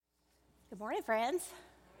Good morning, friends.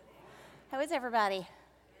 How is everybody?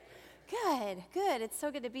 Good. It's so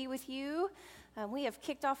good to be with you. We have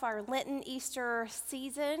kicked off our Lenten Easter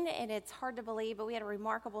season, and it's hard to believe, but we had a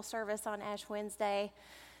remarkable service on Ash Wednesday.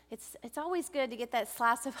 It's always good to get that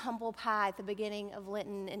slice of humble pie at the beginning of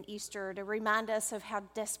Lenten and Easter to remind us of how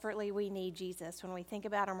desperately we need Jesus. When we think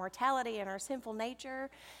about our mortality and our sinful nature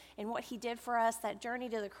and what he did for us, that journey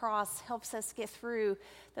to the cross helps us get through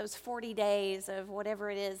those 40 days of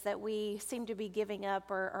whatever it is that we seem to be giving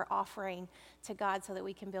up or offering to God so that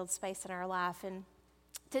we can build space in our life. And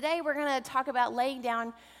today we're going to talk about laying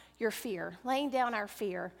down our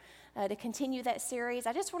fear. To continue that series,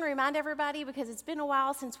 I just want to remind everybody, because it's been a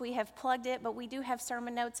while since we have plugged it, but we do have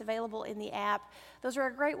sermon notes available in the app. Those are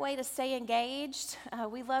a great way to stay engaged.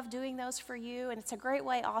 We love doing those for you, and it's a great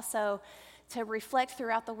way also to reflect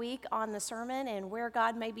throughout the week on the sermon and where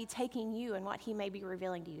God may be taking you and what he may be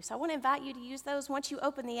revealing to you. So I want to invite you to use those. Once you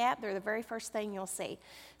open the app, they're the very first thing you'll see.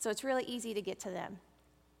 So it's really easy to get to them.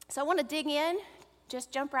 So I want to dig in.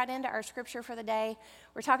 Just jump right into our scripture for the day.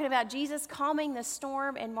 We're talking about Jesus calming the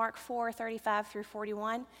storm in Mark 4:35 through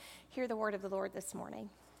 41. Hear the word of the Lord this morning.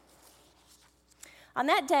 On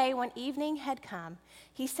that day, when evening had come,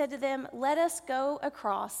 he said to them, "Let us go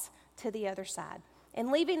across to the other side." And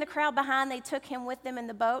leaving the crowd behind, they took him with them in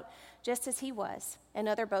the boat, just as he was, and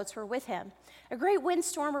other boats were with him. A great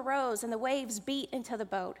windstorm arose, and the waves beat into the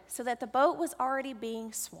boat, so that the boat was already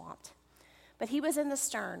being swamped. But he was in the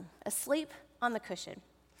stern, asleep on the cushion.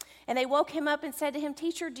 And they woke him up and said to him,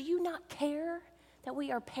 "Teacher, do you not care that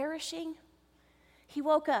we are perishing?" He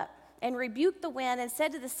woke up and rebuked the wind and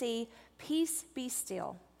said to the sea, "Peace, be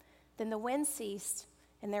still." Then the wind ceased,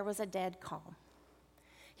 and there was a dead calm.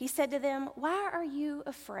 He said to them, "Why are you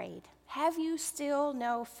afraid? Have you still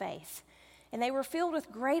no faith?" And they were filled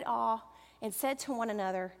with great awe and said to one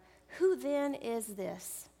another, "Who then is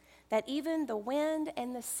this, that even the wind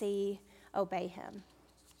and the sea obey him?"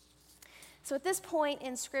 So at this point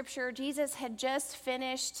in Scripture, Jesus had just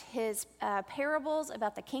finished his parables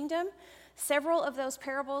about the kingdom. Several of those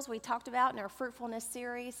parables we talked about in our fruitfulness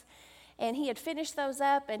series. And he had finished those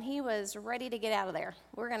up, and he was ready to get out of there.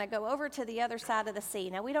 We're going to go over to the other side of the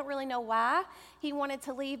sea. Now, we don't really know why he wanted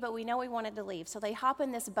to leave, but we know he wanted to leave. So they hop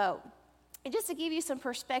in this boat. And just to give you some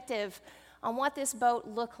perspective on what this boat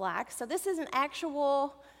looked like. So this is an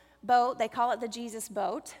actual boat, they call it the Jesus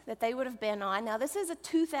boat, that they would have been on. Now, this is a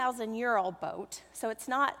 2,000-year-old boat, so it's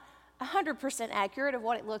not 100% accurate of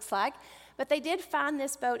what it looks like, but they did find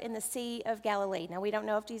this boat in the Sea of Galilee. Now, we don't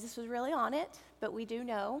know if Jesus was really on it, but we do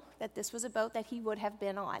know that this was a boat that he would have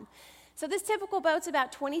been on. So this typical boat's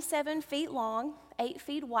about 27 feet long, 8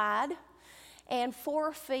 feet wide, and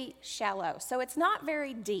 4 feet shallow. So it's not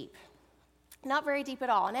very deep. Not very deep at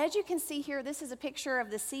all. And as you can see here, this is a picture of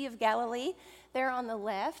the Sea of Galilee there on the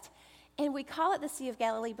left. And we call it the Sea of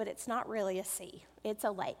Galilee, but it's not really a sea. It's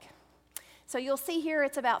a lake. So you'll see here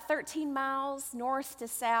it's about 13 miles north to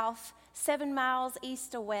south, 7 miles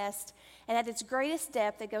east to west, and at its greatest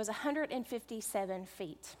depth, it goes 157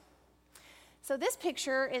 feet. So this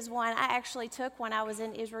picture is one I actually took when I was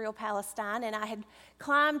in Israel, Palestine, and I had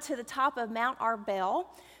climbed to the top of Mount Arbel,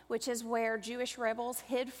 which is where Jewish rebels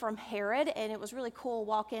hid from Herod, and it was really cool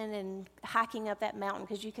walking and hiking up that mountain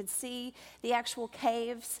because you could see the actual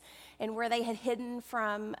caves and where they had hidden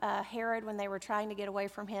from Herod when they were trying to get away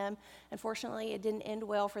from him. Unfortunately, it didn't end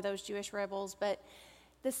well for those Jewish rebels, but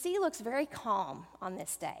the sea looks very calm on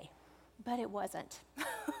this day, but it wasn't.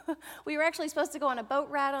 We were actually supposed to go on a boat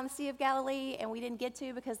ride on the Sea of Galilee, and we didn't get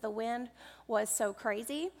to because the wind was so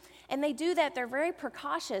crazy. And they do that, they're very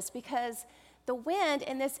precautious because the wind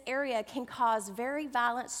in this area can cause very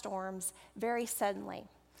violent storms very suddenly.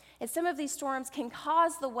 And some of these storms can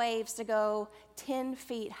cause the waves to go 10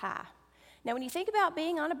 feet high. Now, when you think about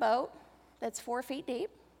being on a boat that's 4 feet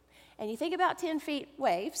deep, and you think about 10 feet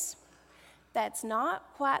waves, that's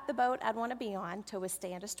not quite the boat I'd want to be on to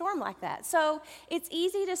withstand a storm like that. So it's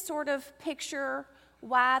easy to sort of picture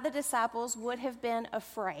why the disciples would have been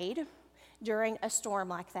afraid during a storm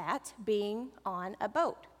like that, being on a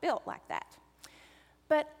boat built like that.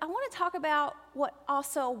 But I want to talk about what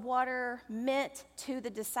also water meant to the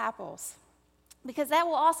disciples, because that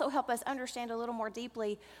will also help us understand a little more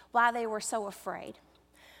deeply why they were so afraid.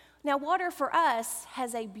 Now, water for us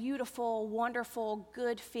has a beautiful, wonderful,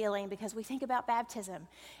 good feeling because we think about baptism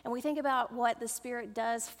and we think about what the Spirit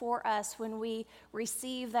does for us when we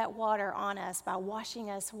receive that water on us by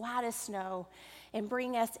washing us white as snow and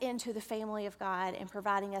bringing us into the family of God and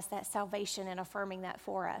providing us that salvation and affirming that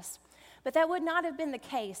for us. But that would not have been the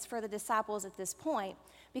case for the disciples at this point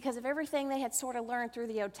because of everything they had sort of learned through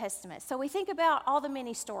the Old Testament. So we think about all the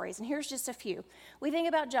many stories, and here's just a few. We think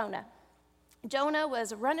about Jonah. Jonah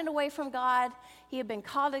was running away from God. He had been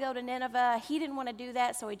called to go to Nineveh. He didn't want to do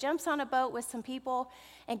that, so he jumps on a boat with some people,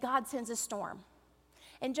 and God sends a storm.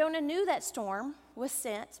 And Jonah knew that storm was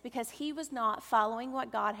sent because he was not following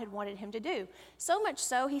what God had wanted him to do. So much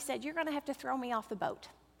so, he said, "You're going to have to throw me off the boat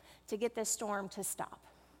to get this storm to stop,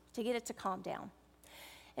 to get it to calm down."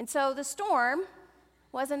 And so the storm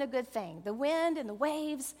wasn't a good thing. The wind and the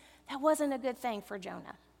waves, that wasn't a good thing for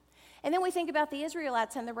Jonah. And then we think about the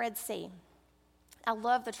Israelites and the Red Sea. I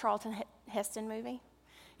love the Charlton Heston movie,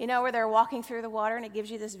 where they're walking through the water and it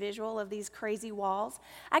gives you this visual of these crazy walls.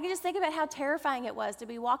 I can just think about how terrifying it was to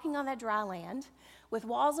be walking on that dry land with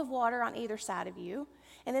walls of water on either side of you.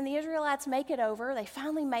 And then the Israelites make it over. They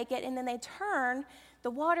finally make it, and then they turn.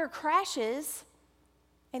 The water crashes,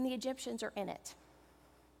 and the Egyptians are in it.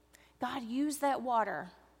 God used that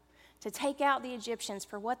water to take out the Egyptians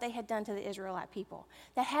for what they had done to the Israelite people.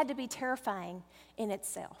 That had to be terrifying in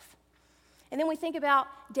itself. And then we think about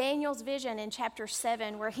Daniel's vision in chapter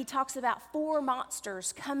 7, where he talks about 4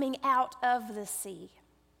 monsters coming out of the sea.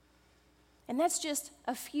 And that's just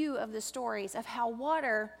a few of the stories of how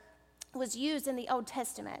water was used in the Old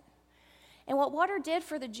Testament. And what water did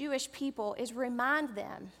for the Jewish people is remind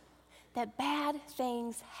them that bad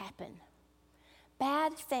things happen.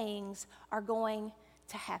 Bad things are going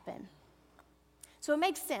to happen. So it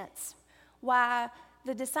makes sense why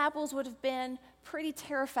the disciples would have been pretty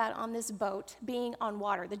terrified on this boat being on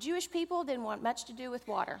water. The Jewish people didn't want much to do with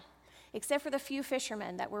water, except for the few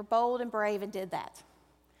fishermen that were bold and brave and did that.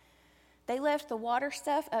 They left the water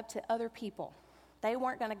stuff up to other people. They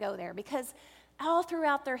weren't going to go there because all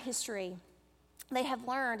throughout their history, they had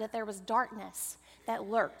learned that there was darkness that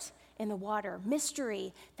lurked in the water,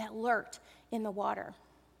 mystery that lurked in the water.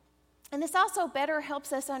 And this also better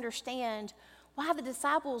helps us understand why the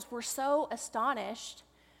disciples were so astonished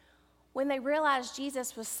when they realized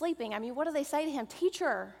Jesus was sleeping. I mean, what do they say to him?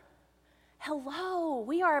 "Teacher, hello,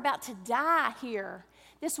 we are about to die here.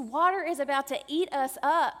 This water is about to eat us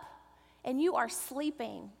up, and you are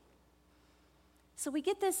sleeping." So we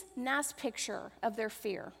get this nice picture of their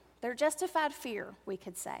fear, their justified fear, we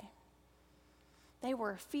could say. They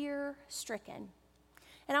were fear-stricken.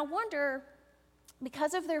 And I wonder,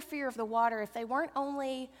 because of their fear of the water, if they weren't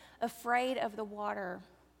only afraid of the water,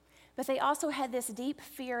 but they also had this deep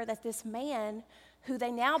fear that this man, who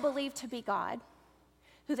they now believed to be God,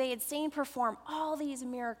 who they had seen perform all these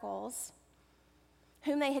miracles,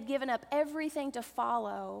 whom they had given up everything to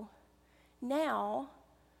follow, now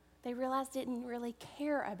they realized didn't really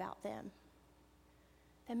care about them.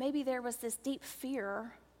 That maybe there was this deep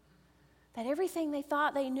fear that everything they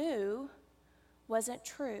thought they knew wasn't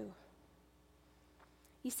true.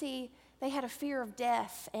 You see, they had a fear of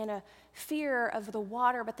death and a fear of the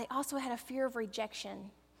water, but they also had a fear of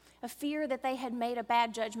rejection, a fear that they had made a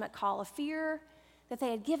bad judgment call, a fear that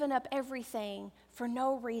they had given up everything for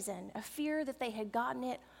no reason, a fear that they had gotten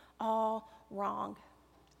it all wrong.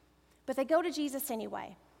 But they go to Jesus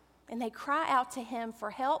anyway, and they cry out to him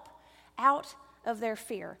for help out of their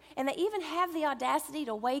fear. And they even have the audacity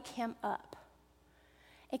to wake him up.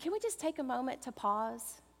 And can we just take a moment to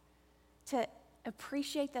pause, to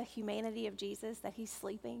appreciate the humanity of Jesus, that he's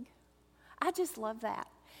sleeping? I just love that.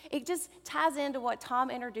 It just ties into what Tom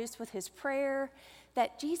introduced with his prayer,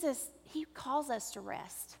 that Jesus, he calls us to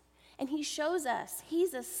rest. And he shows us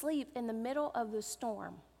he's asleep in the middle of the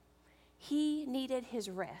storm. He needed his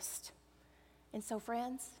rest. And so,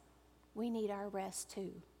 friends, we need our rest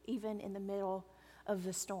too, even in the middle of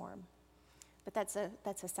the storm. But that's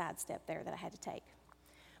a side step there that I had to take.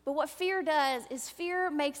 But what fear does is fear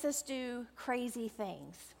makes us do crazy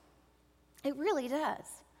things. It really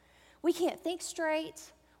does. We can't think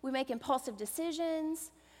straight. We make impulsive decisions.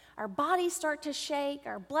 Our bodies start to shake.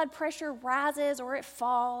 Our blood pressure rises or it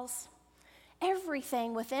falls.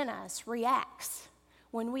 Everything within us reacts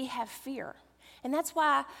when we have fear. And that's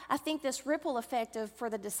why I think this ripple effect for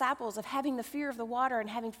the disciples of having the fear of the water and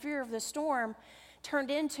having fear of the storm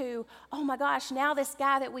turned into, oh my gosh, now this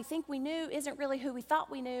guy that we think we knew isn't really who we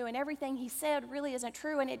thought we knew, and everything he said really isn't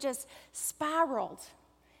true, and it just spiraled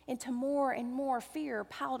into more and more fear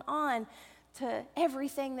piled on to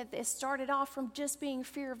everything that it started off from just being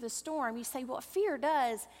fear of the storm. You say, what fear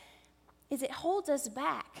does is it holds us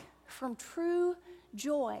back from true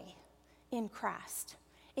joy in Christ.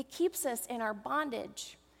 It keeps us in our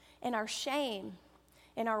bondage, in our shame,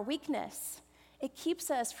 in our weakness. It keeps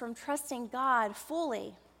us from trusting God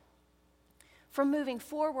fully, from moving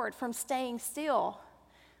forward, from staying still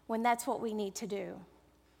when that's what we need to do.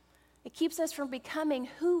 It keeps us from becoming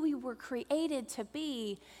who we were created to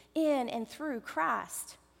be in and through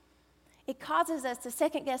Christ. It causes us to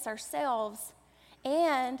second guess ourselves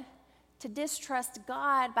and to distrust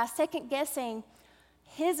God by second-guessing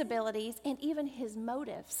his abilities and even his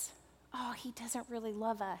motives. Oh, he doesn't really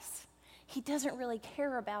love us. He doesn't really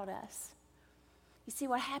care about us. You see,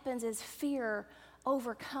 what happens is fear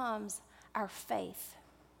overcomes our faith.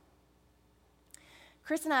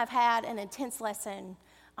 Chris and I have had an intense lesson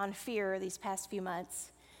on fear these past few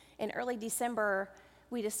months. In early December,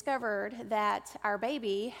 we discovered that our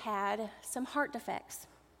baby had some heart defects.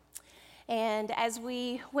 And as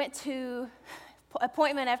we went to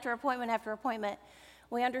appointment after appointment after appointment,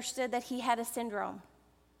 we understood that he had a syndrome.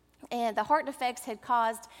 And the heart defects had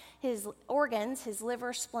caused his organs, his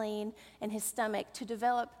liver, spleen, and his stomach to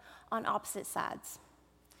develop on opposite sides.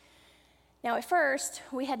 Now, at first,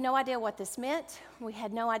 we had no idea what this meant. We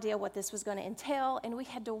had no idea what this was going to entail, and we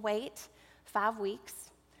had to wait 5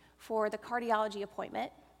 weeks for the cardiology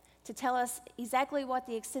appointment to tell us exactly what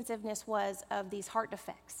the extensiveness was of these heart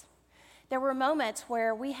defects. There were moments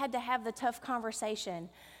where we had to have the tough conversation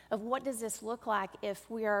of what does this look like if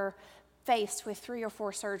we are faced with 3 or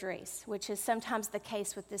 4 surgeries, which is sometimes the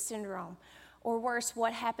case with this syndrome. Or worse,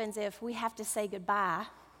 what happens if we have to say goodbye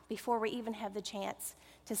before we even have the chance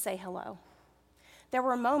to say hello? There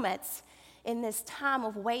were moments in this time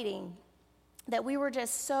of waiting that we were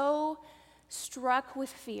just so struck with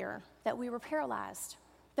fear that we were paralyzed.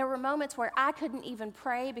 There were moments where I couldn't even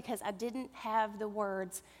pray because I didn't have the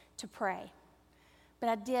words to pray. But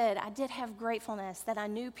I did have gratefulness that I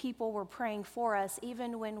knew people were praying for us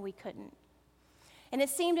even when we couldn't. And it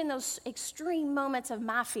seemed in those extreme moments of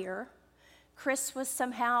my fear, Chris was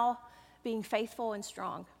somehow being faithful and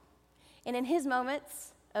strong. And in his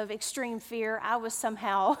moments of extreme fear, I was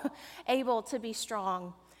somehow able to be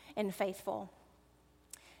strong and faithful.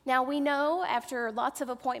 Now we know after lots of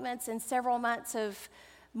appointments and several months of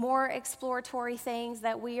more exploratory things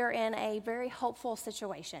that we are in a very hopeful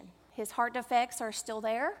situation. His heart defects are still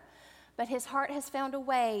there, but his heart has found a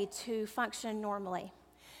way to function normally.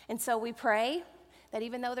 And so we pray that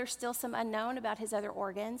even though there's still some unknown about his other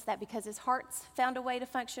organs, that because his heart's found a way to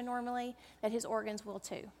function normally, that his organs will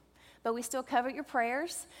too. But we still cover your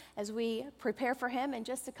prayers as we prepare for him in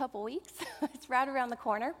just a couple weeks. It's right around the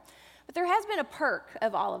corner. But there has been a perk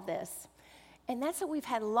of all of this, and that's that we've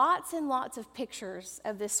had lots and lots of pictures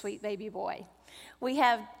of this sweet baby boy. We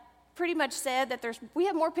have pretty much said that we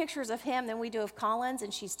have more pictures of him than we do of Collins,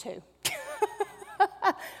 and she's 2.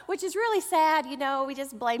 Which is really sad, we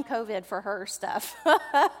just blame COVID for her stuff.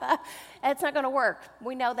 It's not going to work.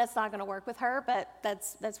 We know that's not going to work with her, but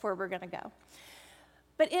that's where we're going to go.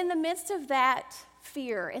 But in the midst of that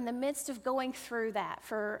fear, in the midst of going through that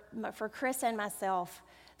for Chris and myself,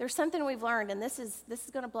 there's something we've learned, and this is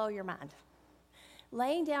going to blow your mind.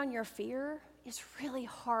 Laying down your fear is really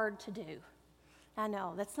hard to do. I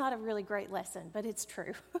know, that's not a really great lesson, but it's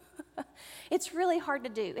true. It's really hard to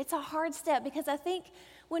do. It's a hard step because I think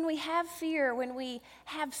when we have fear, when we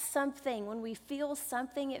have something, when we feel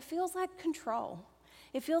something, it feels like control.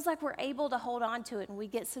 It feels like we're able to hold on to it and we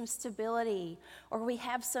get some stability, or we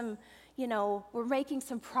have some, we're making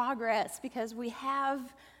some progress because we have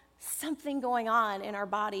something going on in our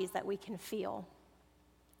bodies that we can feel.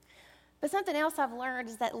 But something else I've learned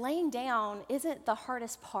is that laying down isn't the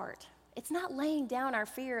hardest part. It's not laying down our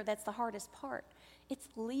fear that's the hardest part. It's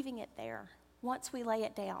leaving it there once we lay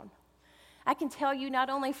it down. I can tell you not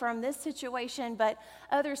only from this situation, but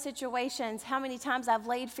other situations, how many times I've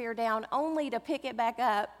laid fear down only to pick it back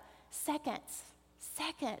up seconds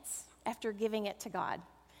after giving it to God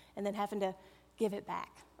and then having to give it back.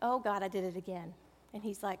 Oh, God, I did it again. And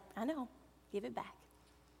he's like, I know, give it back.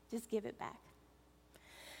 Just give it back.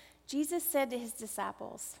 Jesus said to his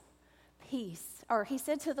disciples, peace, or he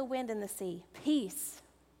said to the wind and the sea, peace,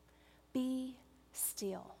 be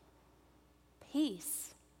still.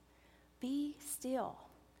 Peace, be still.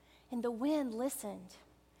 And the wind listened.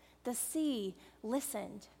 The sea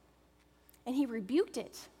listened. And he rebuked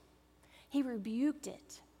it. He rebuked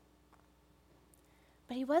it.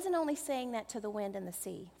 But he wasn't only saying that to the wind and the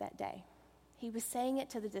sea that day. He was saying it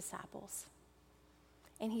to the disciples.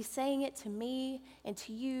 And he's saying it to me and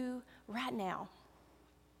to you right now.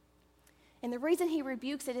 And the reason he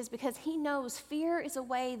rebukes it is because he knows fear is a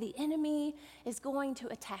way the enemy is going to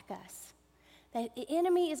attack us. That the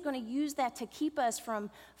enemy is going to use that to keep us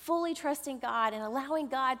from fully trusting God and allowing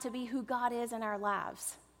God to be who God is in our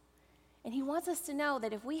lives. And he wants us to know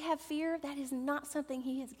that if we have fear, that is not something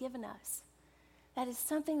he has given us. That is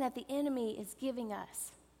something that the enemy is giving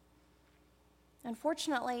us.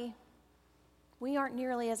 Unfortunately, we aren't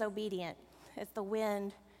nearly as obedient as the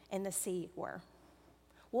wind and the sea were.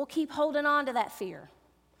 We'll keep holding on to that fear,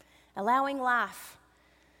 allowing life,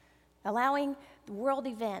 allowing world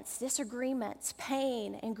events, disagreements,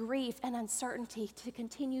 pain, and grief and uncertainty to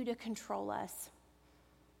continue to control us.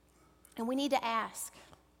 And we need to ask,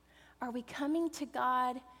 are we coming to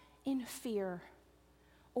God in fear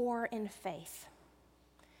or in faith?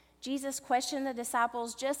 Jesus questioned the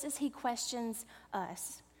disciples just as he questions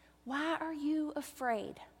us. Why are you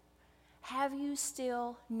afraid? Have you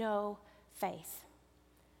still no faith?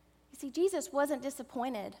 You see, Jesus wasn't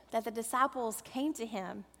disappointed that the disciples came to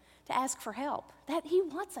him to ask for help. That he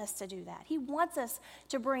wants us to do that. He wants us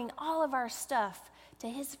to bring all of our stuff to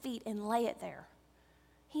his feet and lay it there.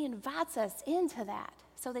 He invites us into that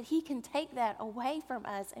so that he can take that away from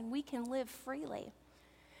us and we can live freely.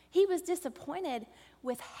 He was disappointed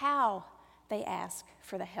with how they asked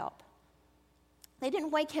for the help. They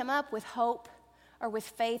didn't wake him up with hope or with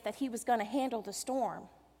faith that he was going to handle the storm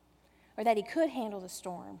or that he could handle the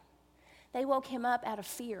storm. They woke him up out of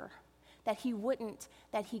fear that he wouldn't,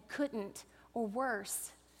 that he couldn't, or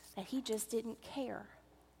worse, that he just didn't care.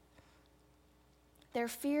 Their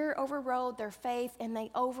fear overrode their faith and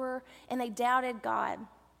they doubted God.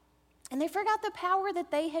 And they forgot the power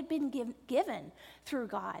that they had been given through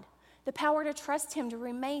God, the power to trust him, to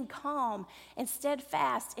remain calm and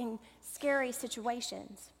steadfast in scary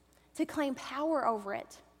situations, to claim power over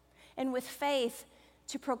it, and with faith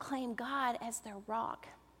to proclaim God as their rock.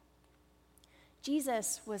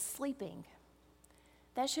 Jesus was sleeping.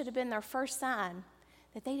 That should have been their first sign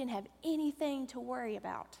that they didn't have anything to worry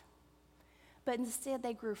about. But instead,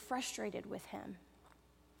 they grew frustrated with him.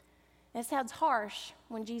 And it sounds harsh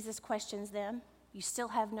when Jesus questions them. You still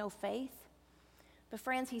have no faith? But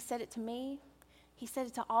friends, he said it to me. He said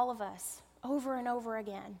it to all of us over and over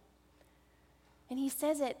again. And he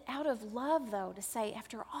says it out of love, though, to say,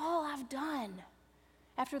 after all I've done,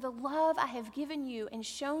 after the love I have given you and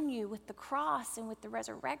shown you with the cross and with the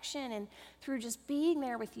resurrection and through just being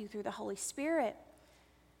there with you through the Holy Spirit,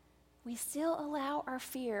 we still allow our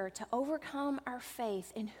fear to overcome our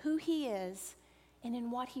faith in who he is and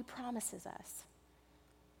in what he promises us.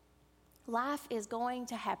 Life is going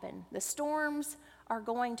to happen. The storms are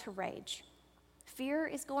going to rage. Fear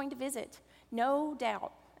is going to visit. No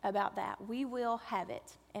doubt about that. We will have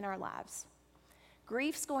it in our lives.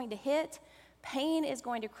 Grief's going to hit. Pain is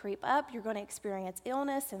going to creep up. You're going to experience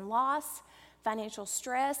illness and loss, financial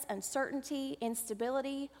stress, uncertainty,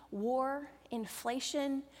 instability, war,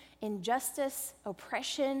 inflation, injustice,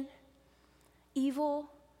 oppression,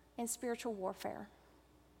 evil, and spiritual warfare.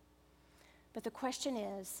 But the question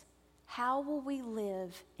is, how will we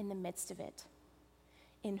live in the midst of it?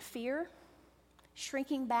 In fear,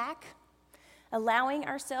 shrinking back, allowing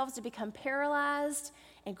ourselves to become paralyzed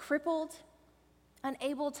and crippled,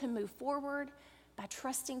 unable to move forward by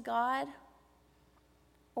trusting God,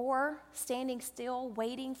 or standing still,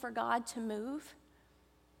 waiting for God to move?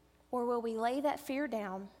 Or will we lay that fear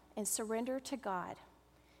down and surrender to God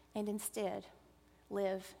and instead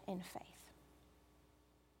live in faith?